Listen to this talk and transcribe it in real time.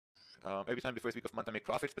Every time the first week of month I make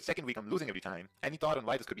profits, but second week I'm losing every time. Any thought on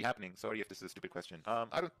why this could be happening? Sorry if this is a stupid question.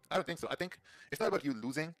 I don't think so. I think it's not about you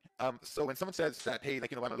losing. So when someone says that, hey,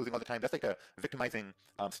 like, why am I losing all the time? That's like a victimizing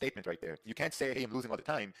statement right there. You can't say, hey, I'm losing all the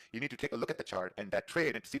time. You need to take a look at the chart and that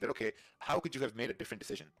trade and see that, okay, how could you have made a different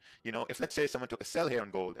decision? If let's say someone took a sell here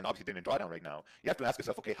on gold and obviously didn't draw down right now, you have to ask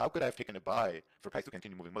yourself, okay, how could I have taken a buy for price to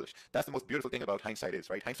continue moving bullish? That's the most beautiful thing about hindsight is,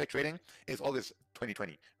 right? Hindsight trading is always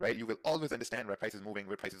 20/20, right? You will always understand where price is moving,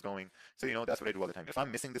 where price is going. So, that's what I do all the time. If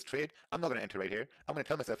I'm missing this trade, I'm not going to enter right here. I'm going to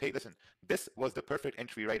tell myself, hey, listen, this was the perfect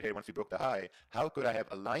entry right here once we broke the high. How could I have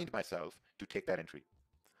aligned myself to take that entry,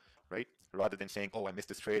 right? Rather than saying, oh, I missed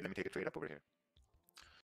this trade. Let me take a trade up over here.